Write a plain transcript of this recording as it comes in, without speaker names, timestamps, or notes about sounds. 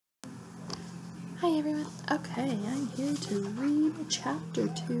Hi everyone. Okay, I'm here to read chapter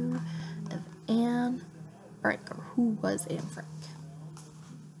 2 of Anne Frank, or Who Was Anne Frank?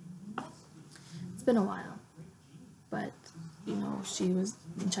 It's been a while, but she was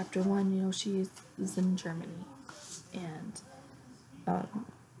in chapter 1. She was in Germany, and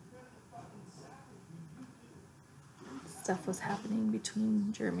stuff was happening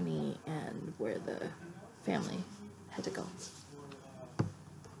between Germany and where the family had to go.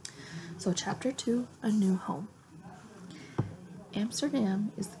 So, chapter 2, A New Home.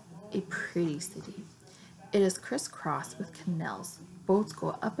 Amsterdam is a pretty city. It is crisscrossed with canals. Boats go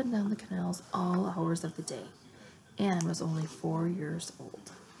up and down the canals all hours of the day. Anne was only 4 years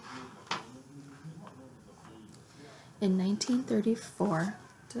old. In 1934,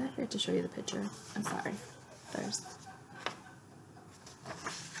 did I forget to show you the picture? I'm sorry.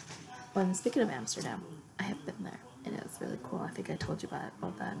 Well, speaking of Amsterdam, I have been there, and it was really cool. I think I told you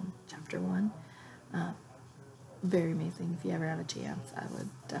about that in chapter 1. Very amazing. If you ever have a chance, I would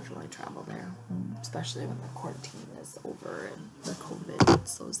definitely travel there, especially when the quarantine is over and the COVID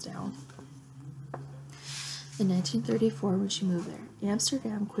slows down. In 1934, when she moved there,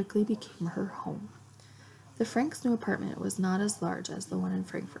 Amsterdam quickly became her home. The Franks' new apartment was not as large as the one in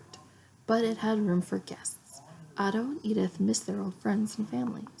Frankfurt, but it had room for guests. Otto and Edith missed their old friends and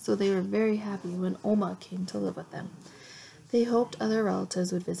family, so they were very happy when Oma came to live with them. They hoped other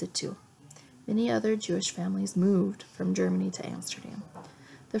relatives would visit too. Many other Jewish families moved from Germany to Amsterdam.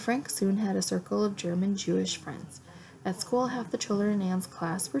 The Franks soon had a circle of German Jewish friends. At school, half the children in Anne's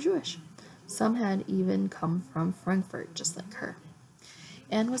class were Jewish. Some had even come from Frankfurt, just like her.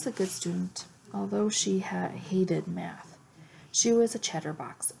 Anne was a good student, although she hated math. She was a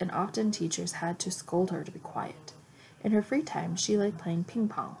chatterbox, and often teachers had to scold her to be quiet. In her free time, she liked playing ping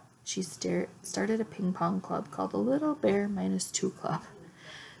pong. She started a ping pong club called the Little Bear -2 Club.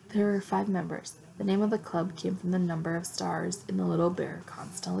 There were 5 members. The name of the club came from the number of stars in the Little Bear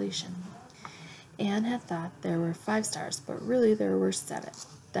constellation. Anne had thought there were 5 stars, but really there were 7.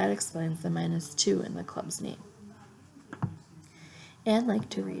 That explains the -2 in the club's name. Anne liked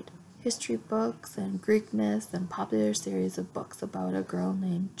to read history books and Greek myths and popular series of books about a girl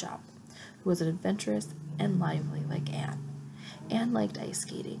named Job, who was adventurous and lively like Anne. Anne liked ice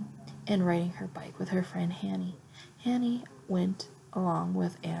skating and riding her bike with her friend Hanny. Hanny went along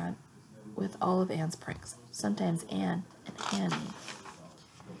with Anne with all of Anne's pranks. Sometimes Anne and Hanny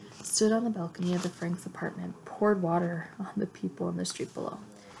stood on the balcony of the Franks' apartment, poured water on the people in the street below.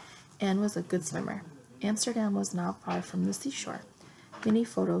 Anne was a good swimmer. Amsterdam was not far from the seashore. Many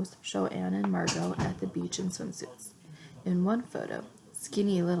photos show Anne and Margot at the beach in swimsuits. In one photo,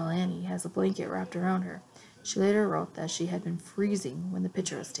 skinny little Annie has a blanket wrapped around her. She later wrote that she had been freezing when the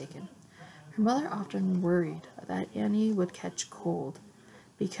picture was taken. Her mother often worried that Annie would catch cold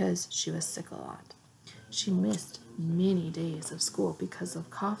because she was sick a lot. She missed many days of school because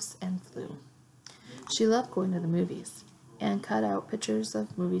of coughs and flu. She loved going to the movies and cut out pictures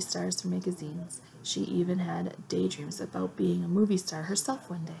of movie stars from magazines. She even had daydreams about being a movie star herself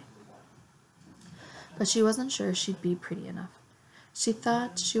one day. But she wasn't sure she'd be pretty enough. She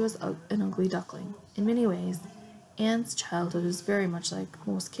thought she was an ugly duckling. In many ways, Anne's childhood was very much like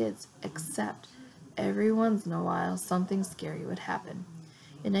most kids, except every once in a while something scary would happen.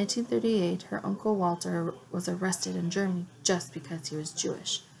 In 1938, her uncle Walter was arrested in Germany just because he was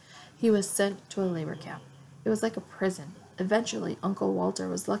Jewish. He was sent to a labor camp. It was like a prison. Eventually, Uncle Walter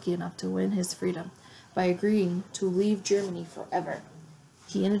was lucky enough to win his freedom by agreeing to leave Germany forever.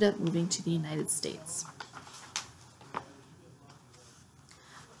 He ended up moving to the United States.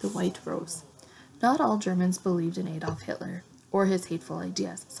 The White Rose. Not all Germans believed in Adolf Hitler or his hateful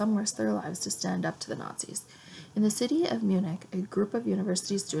ideas. Some risked their lives to stand up to the Nazis. In the city of Munich, a group of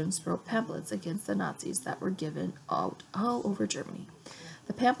university students wrote pamphlets against the Nazis that were given out all over Germany.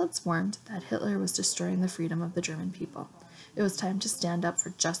 The pamphlets warned that Hitler was destroying the freedom of the German people. It was time to stand up for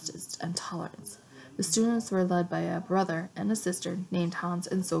justice and tolerance. The students were led by a brother and a sister named Hans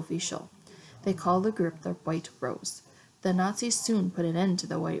and Sophie Scholl. They called the group the White Rose. The Nazis soon put an end to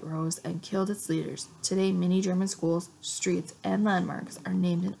the White Rose and killed its leaders. Today, many German schools, streets, and landmarks are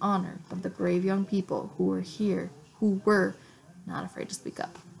named in honor of the brave young people who were not afraid to speak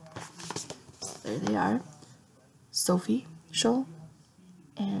up. So there they are, Sophie Scholl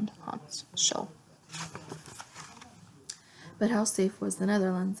and Hans Scholl. But how safe was the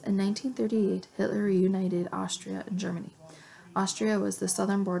Netherlands? In 1938, Hitler reunited Austria and Germany. Austria was the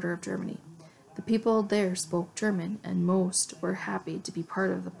southern border of Germany. The people there spoke German, and most were happy to be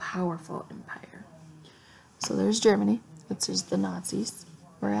part of the powerful empire. So there's Germany, which is the Nazis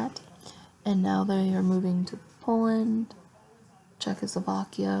were at, and now they are moving to Poland,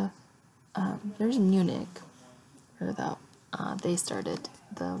 Czechoslovakia, there's Munich, or they started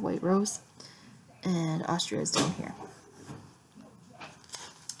the White Rose, and Austria is down here.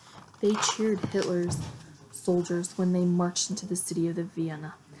 They cheered Hitler's soldiers when they marched into the city of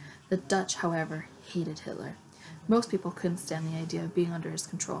Vienna. The Dutch, however, hated Hitler. Most people couldn't stand the idea of being under his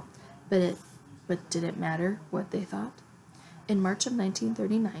control, but did it matter what they thought? In March of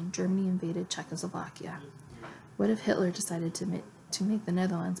 1939, Germany invaded Czechoslovakia. What if Hitler decided to make the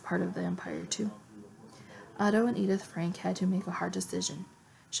Netherlands part of the empire too? Otto and Edith Frank had to make a hard decision.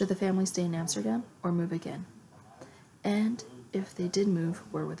 Should the family stay in Amsterdam or move again? And if they did move,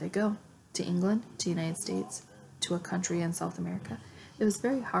 where would they go? To England? To the United States? To a country in South America? It was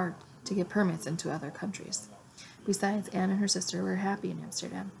very hard to get permits into other countries. Besides, Anne and her sister were happy in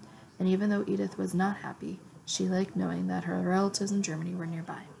Amsterdam, and even though Edith was not happy, she liked knowing that her relatives in Germany were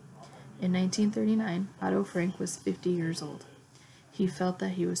nearby. In 1939, Otto Frank was 50 years old. He felt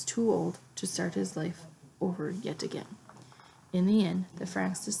that he was too old to start his life over yet again. In the end, the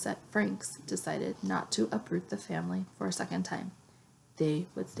Franks decided not to uproot the family for a second time. They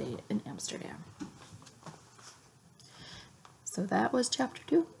would stay in Amsterdam. So that was chapter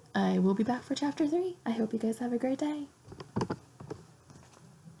 2. I will be back for chapter 3. I hope you guys have a great day.